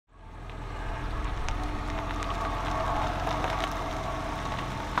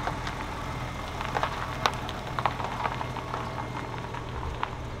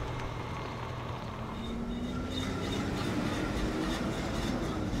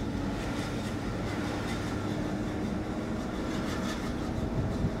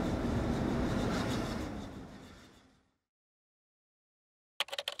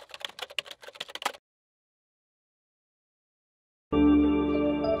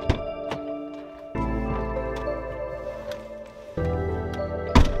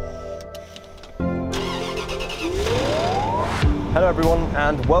Hello everyone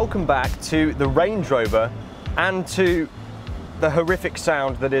and welcome back to the Range Rover and to the horrific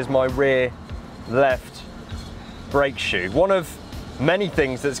sound that is my rear left brake shoe. One of many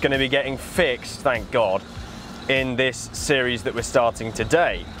things that's going to be getting fixed, thank God, in this series that we're starting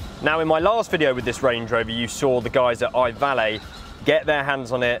today. Now in my last video with this Range Rover you saw the guys at iValet get their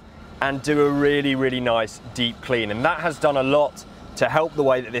hands on it and do a really nice deep clean, and that has done a lot to help the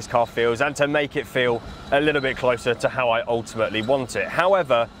way that this car feels and to make it feel a little bit closer to how I ultimately want it.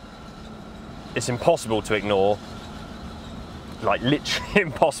 However, it's impossible to ignore, like literally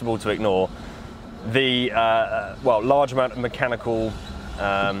impossible to ignore, the large amount of mechanical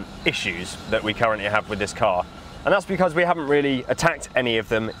issues that we currently have with this car. And that's because we haven't really attacked any of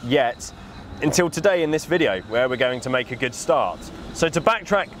them yet until today in this video, where we're going to make a good start. So to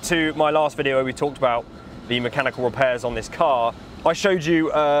backtrack to my last video where we talked about the mechanical repairs on this car, I showed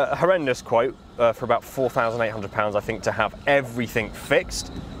you a horrendous quote for about £4,800, I think, to have everything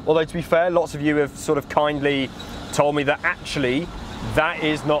fixed. Although to be fair, lots of you have sort of kindly told me that actually that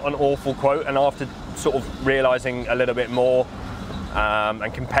is not an awful quote, and after sort of realising a little bit more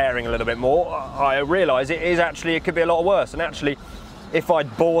and comparing a little bit more, I realise it could be a lot worse. And actually, if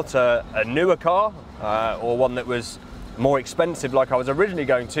I'd bought a newer car or one that was more expensive like I was originally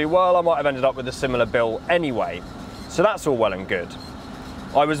going to, well, I might have ended up with a similar bill anyway. So that's all well and good.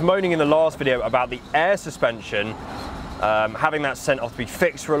 I was moaning in the last video about the air suspension, having that sent off to be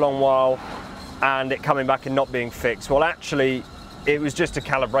fixed for a long while and it coming back and not being fixed. Well, actually, it was just a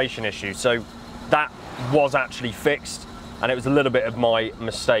calibration issue. So that was actually fixed, and it was a little bit of my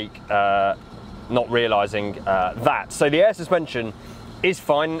mistake not realising that. So the air suspension is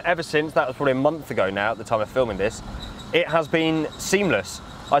fine. Ever since, that was probably a month ago now at the time of filming this, it has been seamless.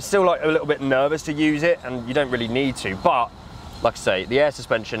 I still like a little bit nervous to use it, and you don't really need to, but like I say, the air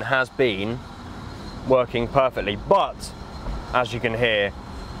suspension has been working perfectly. But as you can hear,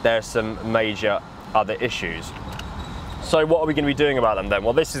 there's some major other issues. So what are we going to be doing about them then?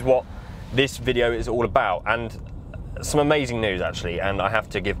 Well, this is what this video is all about, and some amazing news actually, and I have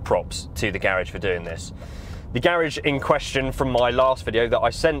to give props to the garage for doing this. The garage in question from my last video that I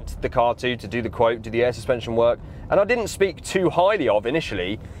sent the car to do the quote, do the air suspension work, and I didn't speak too highly of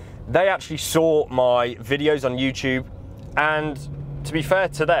initially. They actually saw my videos on YouTube, and to be fair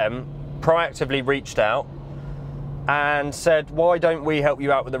to them, proactively reached out and said, why don't we help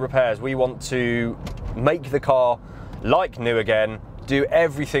you out with the repairs? We want to make the car like new again, do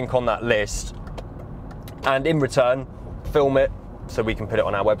everything on that list, and in return, film it so we can put it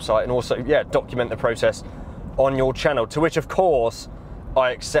on our website, and also, yeah, document the process on your channel. To which, of course,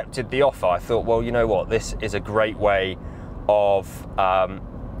 I accepted the offer. I thought, well, you know what, this is a great way of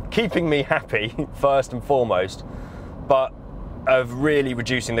keeping me happy first and foremost, but of really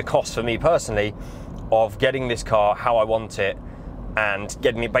reducing the cost for me personally of getting this car how I want it and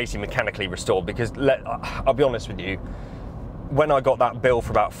getting it basically mechanically restored. Because I'll be honest with you, when I got that bill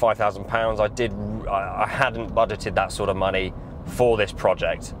for about £5,000, I hadn't budgeted that sort of money for this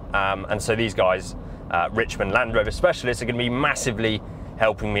project, and so these guys, Richmond Land Rover Specialists, are going to be massively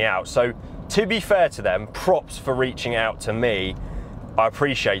helping me out. So to be fair to them, props for reaching out to me. I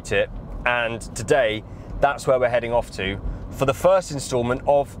appreciate it, and today that's where we're heading off to for the first instalment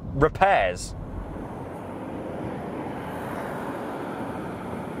of repairs.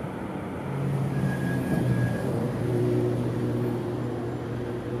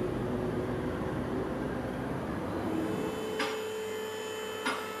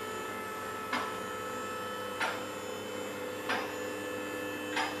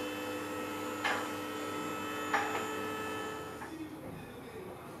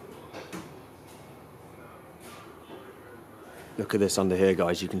 Look at this under here,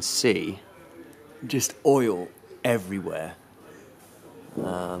 guys. You can see just oil everywhere.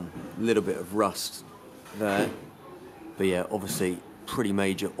 A little bit of rust there. But yeah, obviously pretty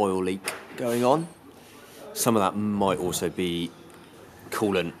major oil leak going on. Some of that might also be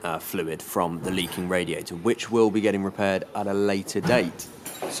coolant fluid from the leaking radiator, which will be getting repaired at a later date.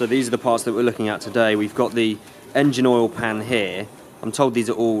 So these are the parts that we're looking at today. We've got the engine oil pan here. I'm told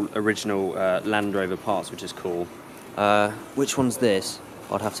these are all original Land Rover parts, which is cool. Which one's this?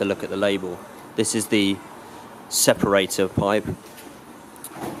 I'd have to look at the label. This is the separator pipe.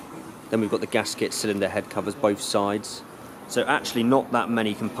 Then we've got the gasket, cylinder head covers, both sides. So actually not that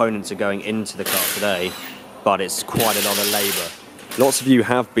many components are going into the car today, but it's quite a lot of labour. Lots of you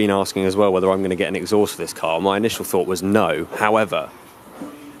have been asking as well whether I'm going to get an exhaust for this car. My initial thought was no. However,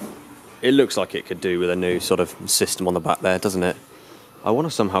 it looks like it could do with a new sort of system on the back there, doesn't it? I want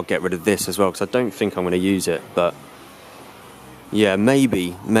to somehow get rid of this as well, because I don't think I'm going to use it, but yeah,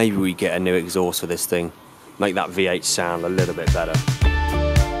 maybe we get a new exhaust for this thing. make that V8 sound a little bit better.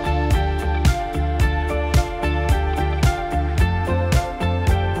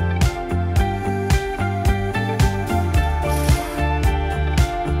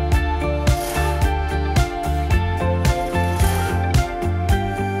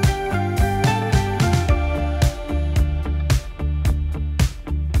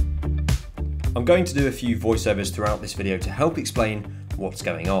 I'm going to do a few voiceovers throughout this video to help explain what's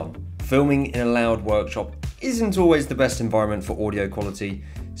going on. Filming in a loud workshop isn't always the best environment for audio quality,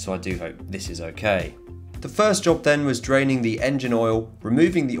 so I do hope this is okay. The first job then was draining the engine oil,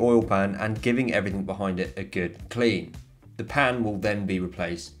 removing the oil pan and giving everything behind it a good clean. The pan will then be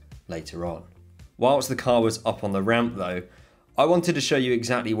replaced later on. Whilst the car was up on the ramp though, I wanted to show you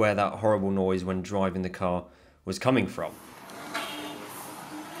exactly where that horrible noise when driving the car was coming from.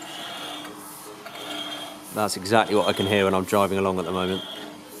 That's exactly what I can hear when I'm driving along at the moment.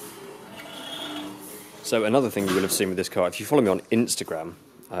 So another thing you will have seen with this car, if you follow me on Instagram,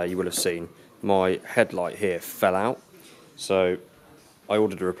 you will have seen my headlight here fell out. So I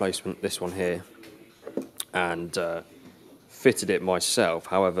ordered a replacement, this one here, and fitted it myself.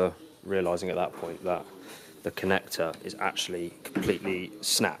 However, realising at that point that the connector is actually completely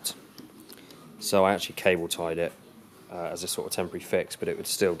snapped. So I actually cable tied it as a sort of temporary fix, but it would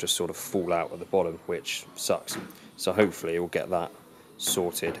still just sort of fall out at the bottom, which sucks. So hopefully we'll get that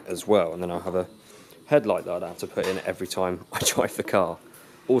sorted as well, and then I'll have a headlight that I'd have to put in every time I drive the car.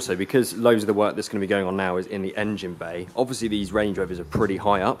 Also, because loads of the work that's going to be going on now is in the engine bay, obviously these Range Rovers are pretty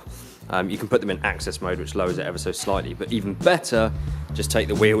high up. You can put them in access mode, which lowers it ever so slightly, but even better, just take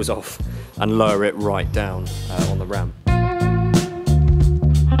the wheels off and lower it right down on the ramp.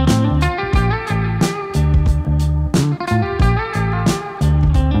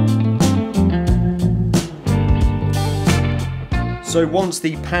 So once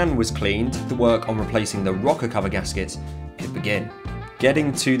the pan was cleaned, the work on replacing the rocker cover gaskets could begin.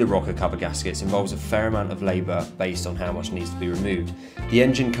 Getting to the rocker cover gaskets involves a fair amount of labour based on how much needs to be removed. The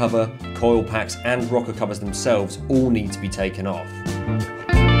engine cover, coil packs and rocker covers themselves all need to be taken off.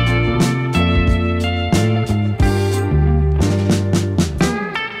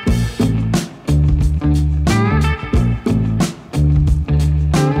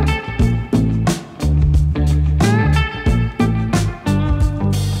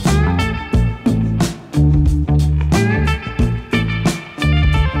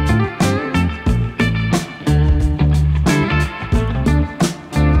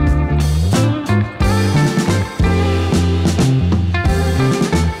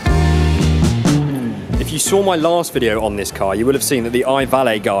 If you saw my last video on this car, you will have seen that the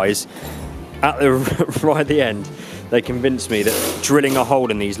iValet guys, right at the end, they convinced me that drilling a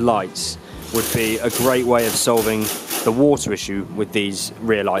hole in these lights would be a great way of solving the water issue with these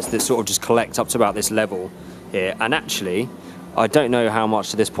rear lights that sort of just collect up to about this level here. And actually, I don't know how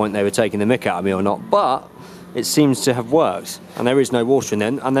much to this point they were taking the mick out of me or not, but it seems to have worked. And there is no water in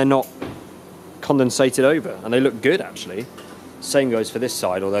them, and they're not condensated over, and they look good actually. Same goes for this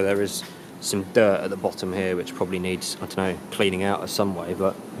side, although there is some dirt at the bottom here which probably needs, I don't know, cleaning out of some way.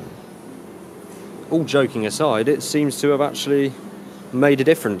 But all joking aside, it seems to have actually made a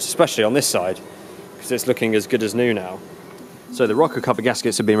difference, especially on this side, because it's looking as good as new now. So the rocker cover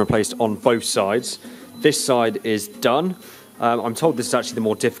gaskets have been replaced on both sides. This side is done. I'm told this is actually the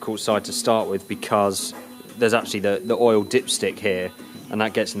more difficult side to start with because there's actually the oil dipstick here, and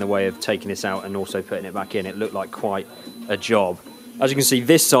that gets in the way of taking this out and also putting it back in. It looked like quite a job. As you can see,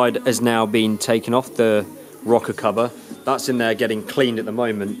 this side has now been taken off the rocker cover. That's in there getting cleaned at the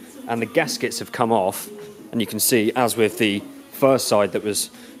moment, and the gaskets have come off. And you can see, as with the first side that was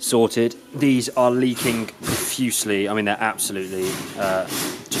sorted, these are leaking profusely. I mean, they're absolutely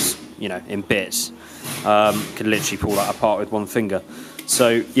just, you know, in bits. Could literally pull that apart with one finger.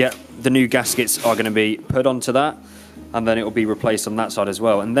 So yeah, the new gaskets are going to be put onto that, and then it will be replaced on that side as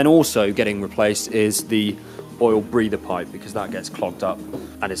well. And then also getting replaced is the oil breather pipe, because that gets clogged up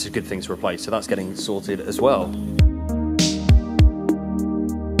and it's a good thing to replace, so that's getting sorted as well.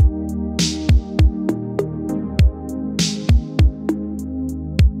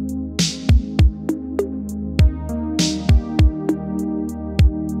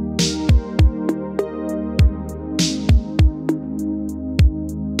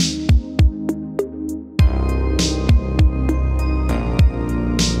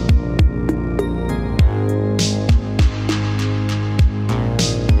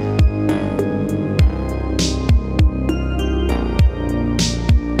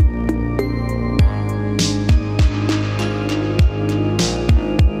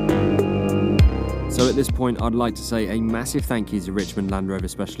 At this point, I'd like to say a massive thank you to Richmond Land Rover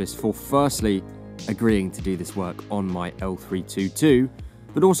Specialists for firstly agreeing to do this work on my L322,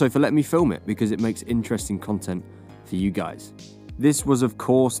 but also for letting me film it because it makes interesting content for you guys. This was of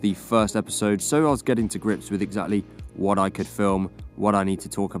course the first episode, so I was getting to grips with exactly what I could film, what I need to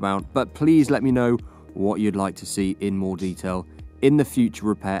talk about, but please let me know what you'd like to see in more detail in the future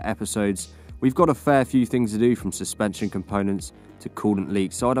repair episodes. We've got a fair few things to do, from suspension components to coolant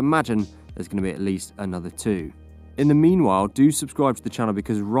leaks, so I'd imagine there's going to be at least another 2. In the meanwhile, do subscribe to the channel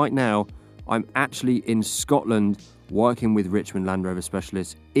because right now I'm actually in Scotland working with Richmond Land Rover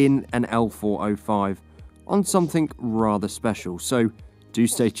Specialists in an L405 on something rather special, so do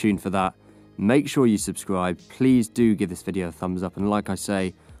stay tuned for that. Make sure you subscribe, please do give this video a thumbs up, and like I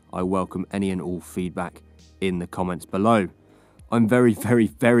say, I welcome any and all feedback in the comments below. I'm very, very,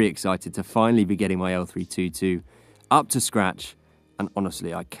 very excited to finally be getting my L322 up to scratch, and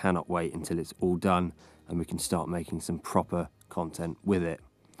honestly, I cannot wait until it's all done and we can start making some proper content with it.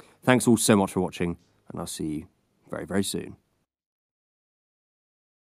 Thanks all so much for watching, and I'll see you very, very soon.